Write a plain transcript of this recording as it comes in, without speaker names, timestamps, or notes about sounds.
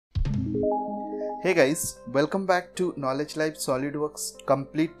Hey guys, welcome back to Knowledge Life SolidWorks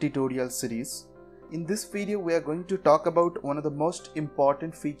complete tutorial series. In this video we are going to talk about one of the most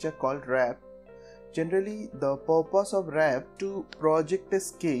important feature called wrap. Generally the purpose of wrap to project a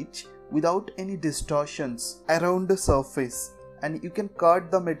sketch without any distortions around the surface, and you can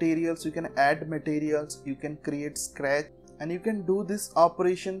cut the materials, you can add materials, you can create scratch, and you can do these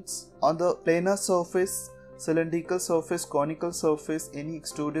operations on the planar surface, cylindrical surface, conical surface, any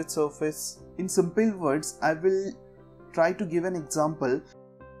extruded surface. In simple words, I will try to give an example.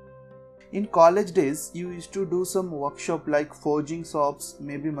 In college days, you used to do some workshop like forging shops,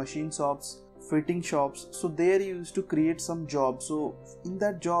 maybe machine shops, fitting shops. So there you used to create some job. So in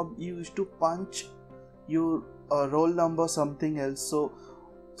that job, you used to punch your roll number, something else. So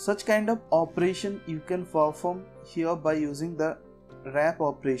such kind of operation you can perform here by using the wrap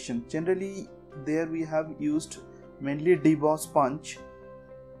operation. Generally, there we have used mainly Deboss punch.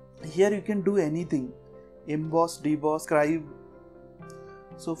 Here you can do anything, Emboss, Deboss, Scribe.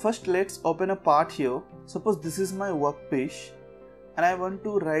 So first let's open a part here. Suppose this is my work page and I want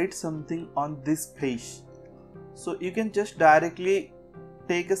to write something on this page. So you can just directly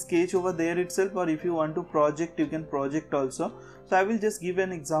take a sketch over there itself, or if you want to project, you can project also. So I will just give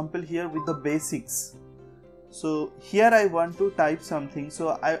an example here with the basics. So here I want to type something,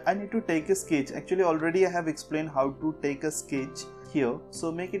 so I need to take a sketch. Actually already I have explained how to take a sketch here. So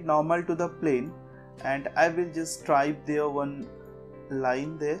make it normal to the plane, and I will just type there one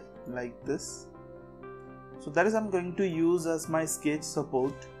line there like this. So that is I'm going to use as my sketch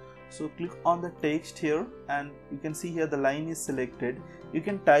support. So click on the text here and you can see here the line is selected. You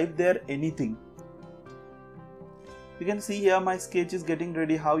can type there anything. You can see here my sketch is getting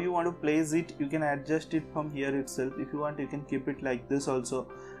ready. How you want to place it, you can adjust it from here itself. If you want, you can keep it like this also,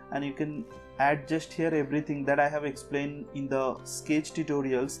 and you can adjust here everything that I have explained in the sketch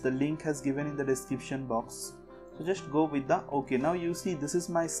tutorials. The link has given in the description box. So just go with the OK. Now you see this is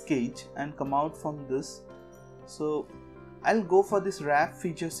my sketch and come out from this. So I'll go for this wrap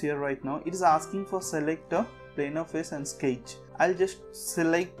features here right now. It is asking for select a planar face and sketch. I'll just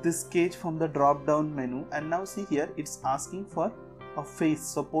select this sketch from the drop down menu, and now see here it's asking for a face,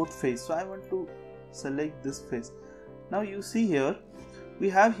 support face. So I want to select this face. Now you see here we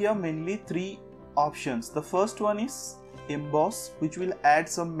have here mainly three options. The first one is Emboss, which will add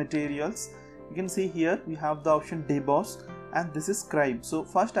some materials. You can see here we have the option Deboss, and this is Scribe. So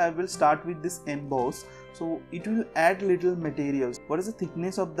first I will start with this Emboss. So it will add little materials. What is the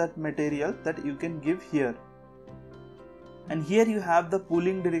thickness of that material that you can give here? And here you have the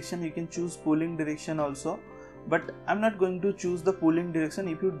pulling direction. You can choose pulling direction also, but I'm not going to choose the pulling direction.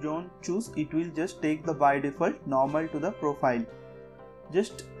 If you don't choose, it will just take the by default normal to the profile.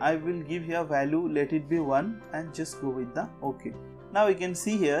 Just I will give here value, let it be 1, and just go with the OK. Now you can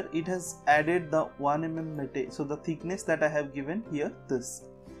see here it has added the 1 mm material. So the thickness that I have given here, this.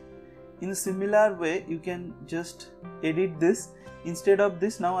 In a similar way you can just edit this. Instead of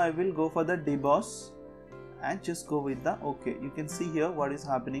this, now I will go for the Deboss and just go with the OK. You can see here what is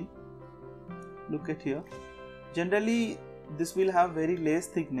happening. Look at here. Generally this will have very less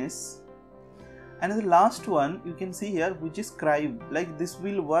thickness. And the last one you can see here, which is Scribe. Like this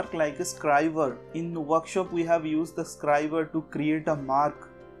will work like a scriber. In the workshop we have used the scriber to create a mark.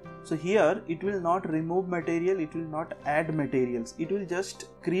 So here it will not remove material, it will not add materials. It will just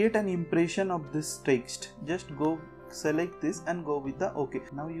create an impression of this text. Just go select this and go with the OK.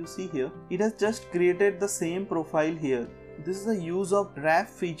 Now you see here it has just created the same profile here. This is the use of wrap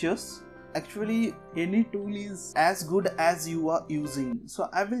features. Actually any tool is as good as you are using. So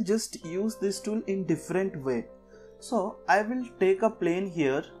I will just use this tool in different way. So I will take a plane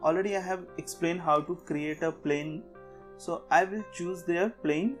here. Already I have explained how to create a plane. So I will choose their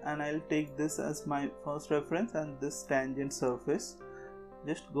plane and I'll take this as my first reference and this tangent surface.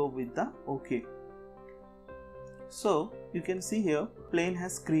 Just go with the OK. So you can see here plane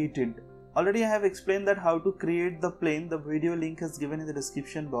has created. Already I have explained that how to create the plane. The video link is given in the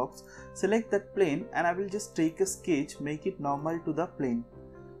description box. Select that plane and I will just take a sketch, make it normal to the plane.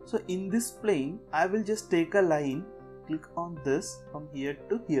 So in this plane I will just take a line, click on this from here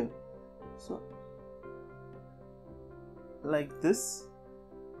to here. So like this.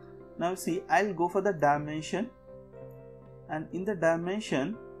 Now see, I'll go for the dimension, and in the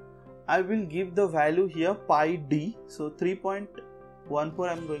dimension I will give the value here pi d. So 3.14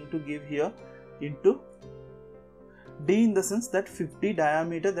 I'm going to give here into d, in the sense that 50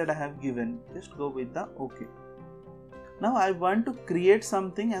 diameter that I have given. Just go with the OK. Now I want to create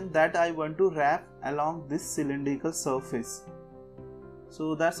something, and that I want to wrap along this cylindrical surface.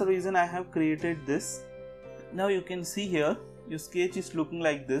 So that's the reason I have created this. Now you can see here your sketch is looking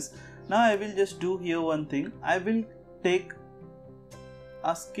like this. Now I will just do here one thing. I will take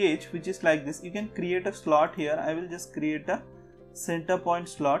a sketch which is like this. You can create a slot here. I will just create a center point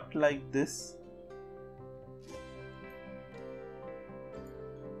slot like this.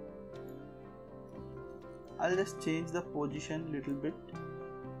 I'll just change the position little bit,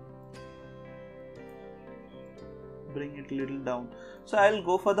 bring it little down. So I'll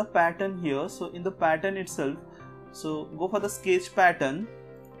go for the pattern here. So in the pattern itself, so go for the sketch pattern.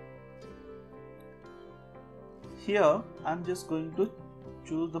 Here I'm just going to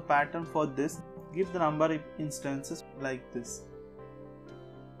choose the pattern for this, give the number of instances like this.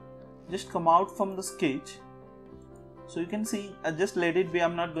 Just come out from the sketch. So you can see, just let it be.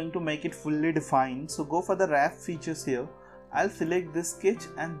 I'm not going to make it fully defined. So go for the wrap features here. I'll select this sketch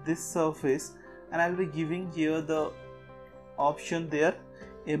and this surface, and I'll be giving here the option there,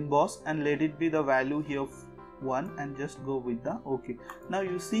 emboss, and let it be the value here of 1, and just go with the OK. Now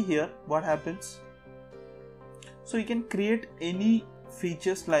you see here what happens. So you can create any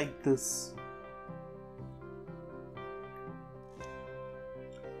features like this.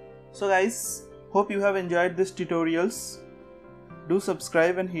 So guys, hope you have enjoyed this tutorials. Do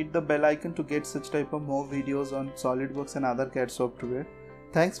subscribe and hit the bell icon to get such type of more videos on SolidWorks and other CAD software.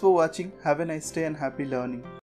 Thanks for watching. Have a nice day and happy learning.